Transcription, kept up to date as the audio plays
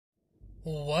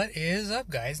What is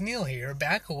up, guys? Neil here,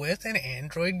 back with an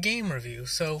Android game review.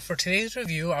 So, for today's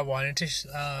review, I wanted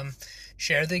to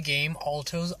share the game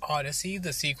Alto's Odyssey,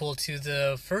 the sequel to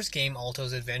the first game,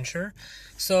 Alto's Adventure.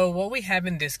 So, what we have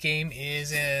in this game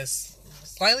is a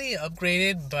slightly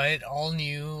upgraded but all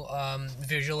new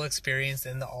visual experience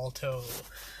in the Alto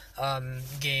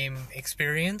game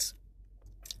experience.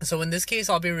 So, in this case,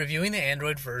 I'll be reviewing the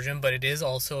Android version, but it is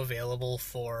also available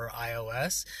for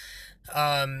iOS.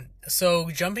 So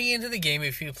jumping into the game,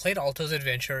 if you played Alto's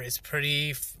Adventure, it's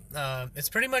pretty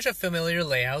much a familiar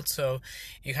layout. So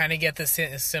you kind of get the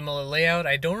similar layout.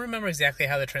 I don't remember exactly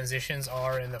how the transitions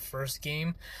are in the first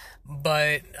game,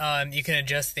 but you can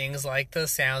adjust things like the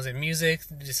sounds and music,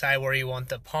 decide where you want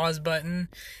the pause button.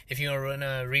 If you want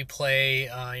to replay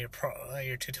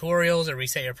your tutorials or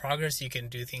reset your progress, you can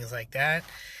do things like that.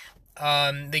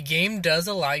 The game does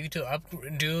allow you to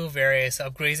do various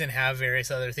upgrades and have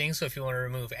various other things. So if you want to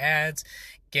remove ads,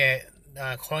 get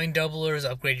coin doublers,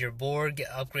 upgrade your board,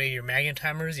 upgrade your magnet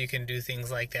timers, you can do things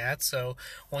like that. So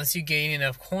once you gain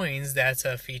enough coins, that's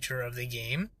a feature of the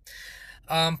game.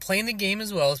 Playing the game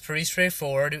as well is pretty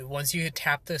straightforward. Once you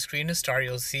tap the screen to start,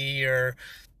 you'll see your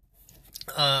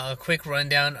a quick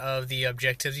rundown of the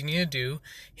objectives you need to do.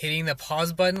 Hitting the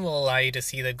pause button will allow you to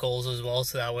see the goals as well,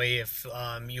 so that way if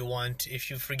if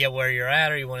you forget where you're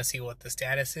at or you want to see what the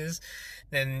status is,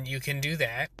 then you can do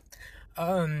that.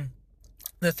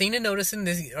 The thing to notice in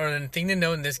this, or the thing to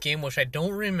know in this game, which I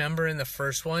don't remember in the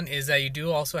first one, is that you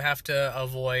do also have to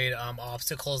avoid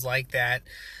obstacles like that.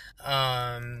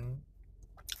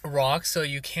 Rock, so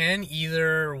you can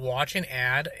either watch an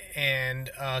ad and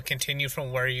continue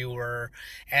from where you were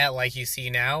at, like you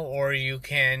see now, or you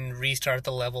can restart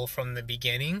the level from the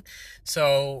beginning.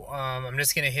 So I'm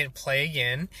just gonna hit play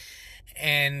again,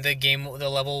 and the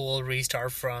level will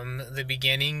restart from the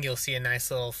beginning. You'll see a nice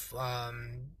little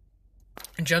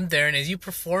jump there, and as you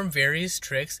perform various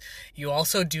tricks, you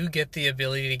also do get the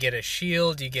ability to get a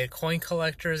shield. You get coin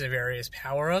collectors and various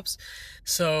power-ups.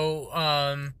 So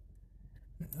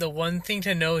the one thing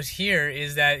to note here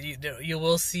is that you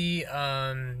will see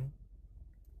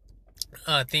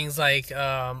things like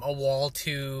a wall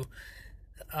to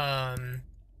um,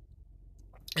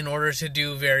 in order to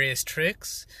do various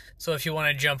tricks. So if you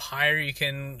want to jump higher, you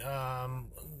can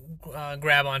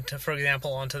grab onto, for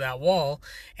example, onto that wall,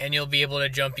 and you'll be able to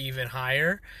jump even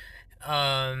higher.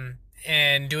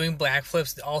 And doing black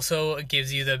flips also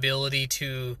gives you the ability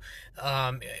to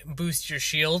boost your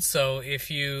shield. So if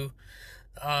you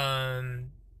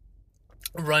um,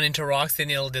 run into rocks, then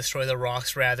it'll destroy the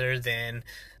rocks rather than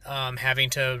having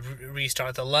to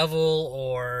restart the level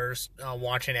or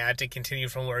watch an ad to continue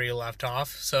from where you left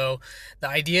off. So the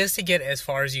idea is to get as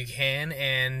far as you can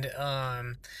and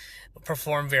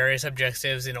perform various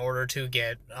objectives in order to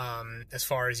get as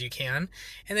far as you can.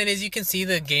 And then, as you can see,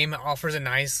 the game offers a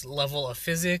nice level of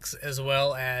physics as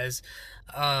well as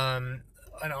an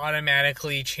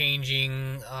automatically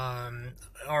changing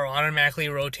or automatically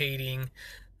rotating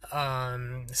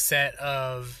set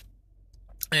of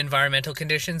environmental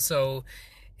conditions. So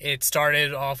it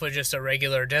started off with just a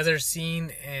regular desert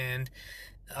scene, and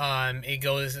it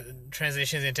goes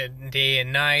transitions into day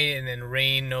and night, and then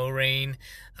rain, no rain.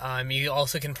 You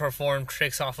also can perform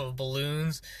tricks off of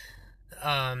balloons.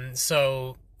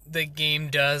 So the game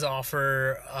does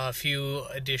offer a few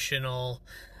additional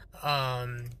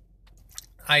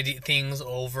things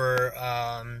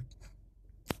over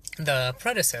the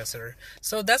predecessor.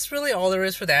 So that's really all there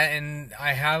is for that, and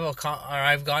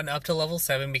I've gotten up to level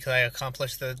 7 because I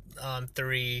accomplished the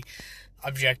 3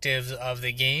 objectives of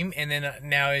the game. And then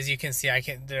now, as you can see,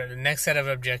 the next set of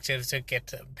objectives to get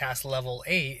to past level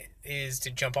 8 is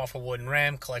to jump off a wooden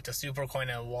ramp, collect a super coin,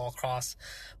 and a wall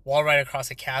right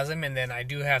across a chasm. And then I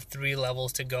do have 3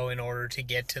 levels to go in order to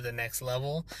get to the next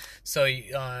level. So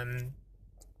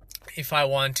if I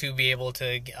want to be able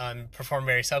to perform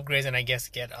various upgrades and I guess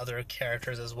get other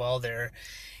characters as well, there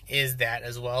is that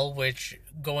as well, which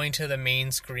going to the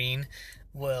main screen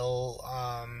will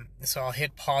so I'll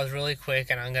hit pause really quick,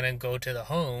 and I'm gonna go to the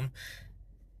home,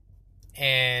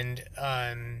 and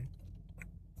I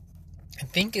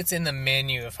think it's in the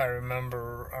menu if I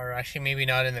remember, or actually maybe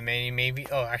not in the menu,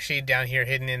 actually down here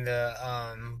hidden in the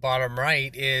bottom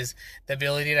right is the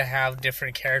ability to have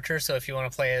different characters. So if you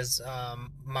want to play as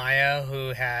Maya,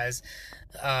 who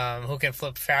can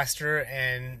flip faster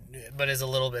but is a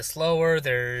little bit slower.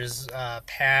 There's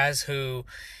Paz, who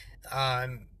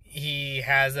he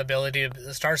has the ability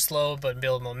to start slow but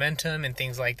build momentum and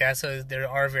things like that. So there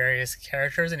are various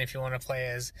characters, and if you want to play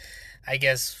as, I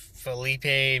guess, Felipe,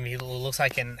 he looks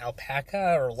like an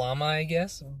alpaca or llama, I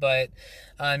guess. But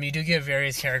you do get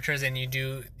various characters, and you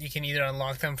can either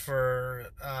unlock them for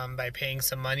by paying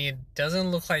some money. It doesn't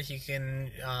look like you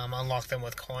can unlock them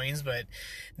with coins, but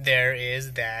there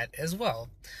is that as well.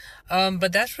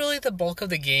 But that's really the bulk of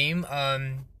the game.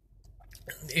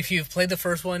 If you've played the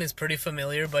first one, it's pretty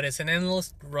familiar, but it's an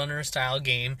endless runner style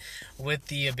game with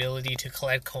the ability to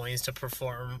collect coins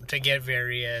to get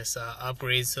various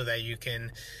upgrades so that you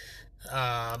can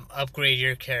upgrade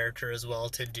your character as well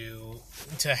to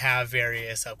have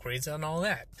various upgrades and all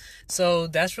that. So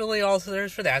that's really all there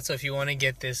is for that. So if you want to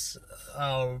get this,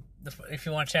 if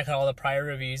you want to check out all the prior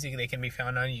reviews, they can be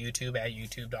found on YouTube at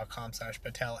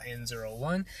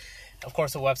youtube.com/PatelN01. Of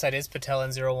course, the website is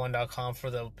pateln01.com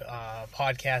for the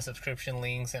podcast subscription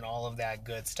links and all of that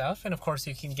good stuff. And of course,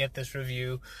 you can get this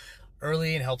review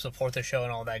early and help support the show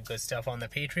and all that good stuff on the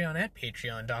Patreon at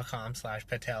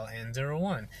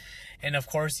patreon.com/PatelN01. And of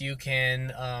course, you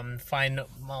can find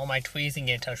all my tweets and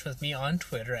get in touch with me on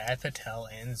Twitter at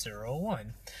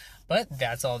PatelN01. But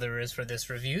that's all there is for this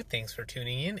review. Thanks for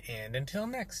tuning in, and until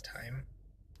next time.